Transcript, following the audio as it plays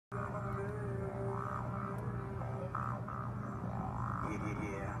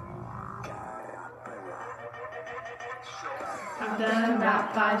I've done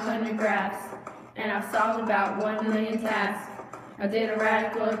about 500 graphs, and I've solved about 1 million tasks. I did a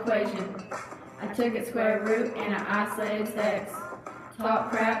radical equation. I took its square root and I isolated text.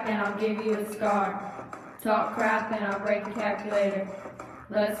 Talk crap and I'll give you a scar. Talk crap and I'll break a calculator.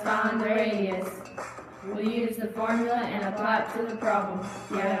 Let's find the radius. We'll use the formula and apply it to the problem.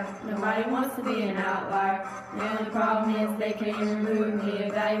 Yeah, nobody wants to be an outlier. The only problem is they can't remove me.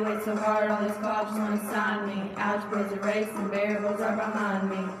 Evaluate so hard, all these colleges want to sign me. Algebra's erased and variables are behind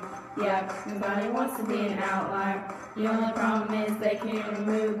me. Yeah, nobody wants to be an outlier. The only problem is they can't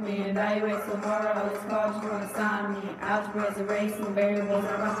remove me. Evaluate so hard, all these colleges want to sign me. Algebra's erased and variables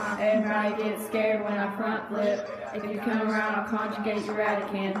are behind me. Everybody gets scared when I front flip. If you come around, I'll conjugate your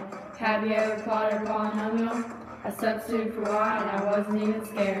radicand. Have you ever plotted a polynomial? I substituted for y and I wasn't even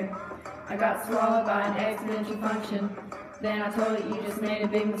scared. I got swallowed by an exponential function. Then I told it you just made a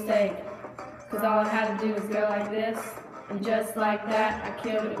big mistake. Cause all I had to do was go like this. And just like that, I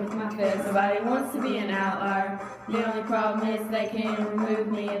killed it with my fist. Nobody wants to be an outlier. The only problem is they can't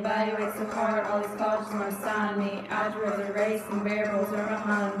remove me. Evaluate so hard, all these colleges want to sign me. Algebra's erased and variables are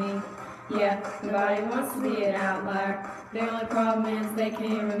behind me. Yeah, nobody wants to be an outlier. The only problem is they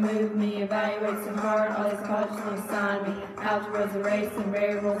can't remove me. Evaluate so hard, all these colleges want to sign me. Algebra's erased and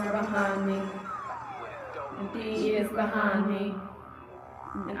variables are behind me. And D is behind me.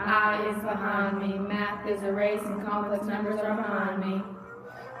 And I is behind me. Math is erased and complex numbers are behind me.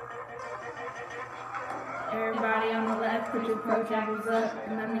 Everybody on the left, put your protractors up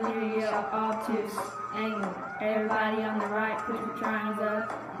and let me hear you obtuse angle. Everybody on the right, put your triangles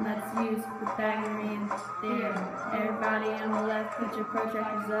up and let's use Pythagorean theorem. Everybody on the left, put your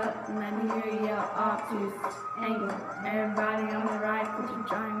protractors up and let me hear you obtuse angle. Everybody on the right, put your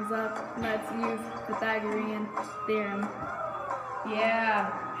triangles up and let's use Pythagorean theorem.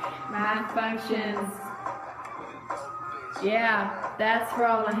 Yeah, math functions. Yeah, that's for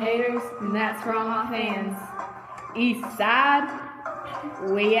all the haters, and that's for all my fans. East side,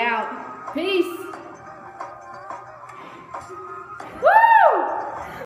 we out. Peace. Woo!